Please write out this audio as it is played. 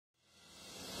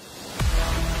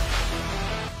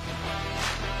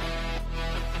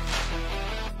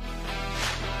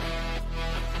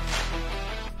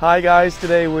Hi guys,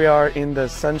 today we are in the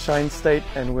Sunshine State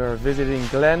and we are visiting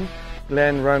Glen.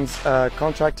 Glen runs a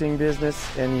contracting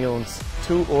business and he owns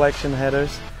 2 election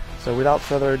headers. So without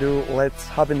further ado, let's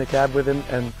hop in the cab with him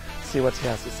and see what he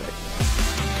has to say.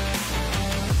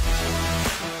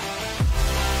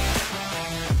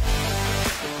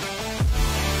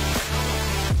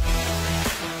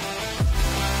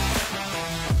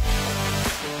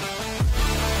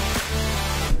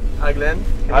 Hi Glen,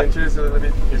 can you introduce a little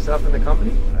bit yourself and the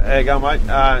company? How you going, mate?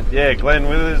 Yeah, Glen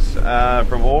Withers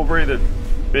from Albury. The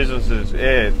business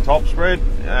is top spread.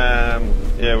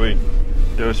 Yeah, we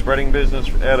do a spreading business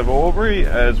out of Albury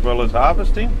as well as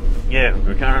harvesting. Yeah,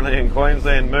 we're currently in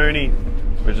Queensland, Mooney,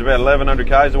 which is about 1100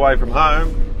 k's away from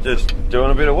home, just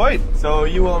doing a bit of wheat. So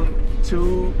you own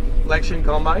 2 election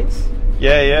combines?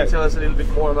 Yeah. Can you tell us a little bit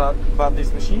more about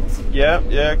these machines? Yeah,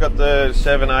 got the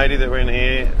 780 that we're in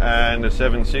here and the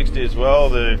 760 as well.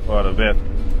 They're about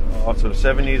sort of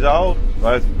 7 years old.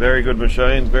 Both very good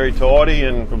machines, very tidy,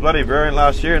 and were bloody brilliant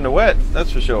last year in the wet,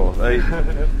 that's for sure. They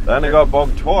only got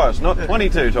bogged twice, not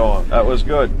 22 times. That was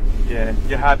good. Yeah,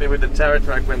 you're happy with the TERRA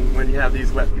TRAC when you have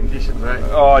these wet conditions, right?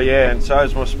 Oh yeah, and so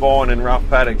is my spawn in rough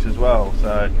paddocks as well.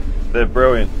 So they're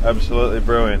brilliant, absolutely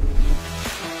brilliant.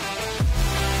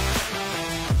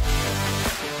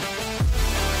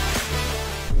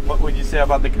 What would you say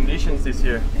about the conditions this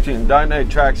year? Don't need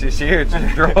tracks this year, it's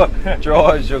as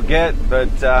dry as you'll get, but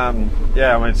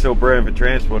yeah, I mean, it's still brilliant for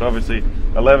transport. Obviously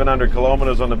 1100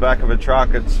 kilometres on the back of a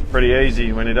truck, it's pretty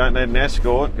easy when you don't need an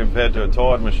escort compared to a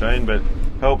tired machine, but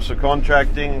helps for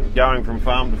contracting, going from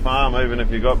farm to farm. Even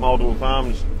if you've got multiple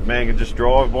farms, the man can just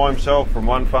drive by himself from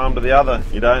one farm to the other.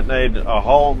 You don't need a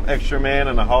whole extra man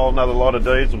and a whole another lot of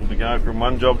diesel to go from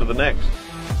one job to the next.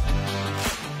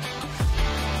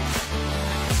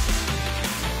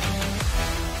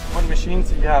 What machines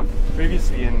did you have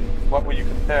previously and what would you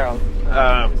compare?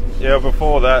 Yeah,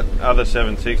 before that, other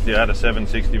 760, I had a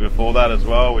 760 before that as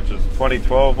well, which was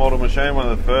 2012 model machine, one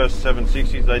of the first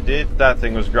 760s they did. That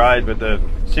thing was great, but the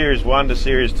Series 1 to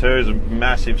Series 2 is a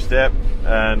massive step,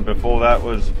 and before that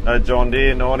was a John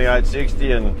Deere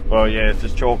 9860, and well, yeah, it's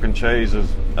just chalk and cheese.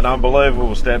 Is an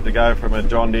unbelievable step to go from a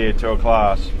John Deere to a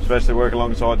CLAAS, especially working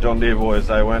alongside John Deere boys.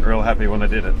 They weren't real happy when I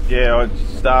did it. Yeah, I'd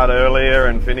start earlier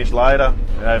and finish later,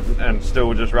 and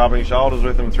still just rubbing shoulders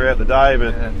with them throughout the day,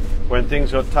 but when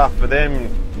things got tough for them,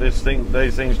 these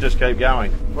things just keep going.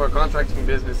 For a contracting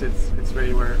business, it's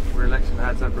really where election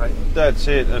adds up, right? That's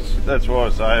it. That's what I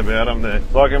say about them. They're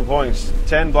like employing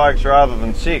 10 blokes rather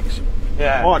than 6.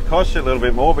 Yeah. It might cost you a little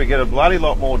bit more, but you get a bloody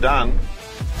lot more done.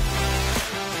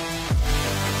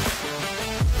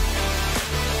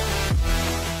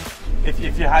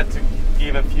 If you had to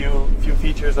give a few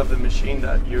features of the machine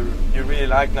that you really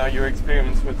like, now your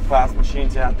experience with CLAAS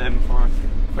machines, you had them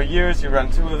for years, you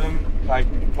ran 2 of them, like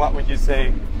what would you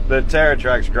say? The TERRA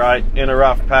TRAC's great. In a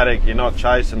rough paddock, you're not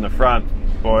chasing the front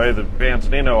or either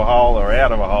bouncing into a hole or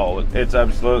out of a hole. It's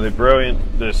absolutely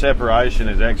brilliant. The separation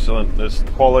is excellent. The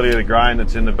quality of the grain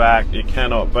that's in the back, you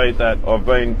cannot beat that. I've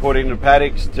been put into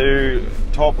paddocks to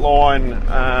top line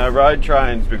road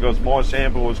trains because my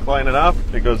sample was clean enough,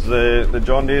 because the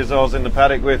John Deeres I was in the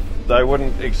paddock with, they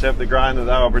wouldn't accept the grain that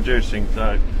they were producing.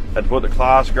 So had to put the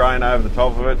CLAAS grain over the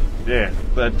top of it. Yeah,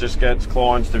 that just gets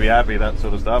clients to be happy, that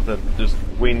sort of stuff. That just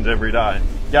wins every day.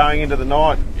 Going into the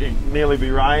night, it'd nearly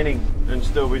be raining and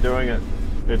still be doing it.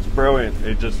 It's brilliant.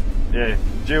 It just, yeah,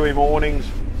 dewy mornings,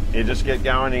 you just get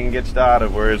going and get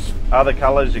started, whereas other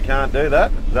colours you can't do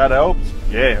that. That helps.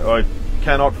 Yeah, I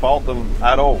cannot fault them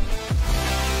at all.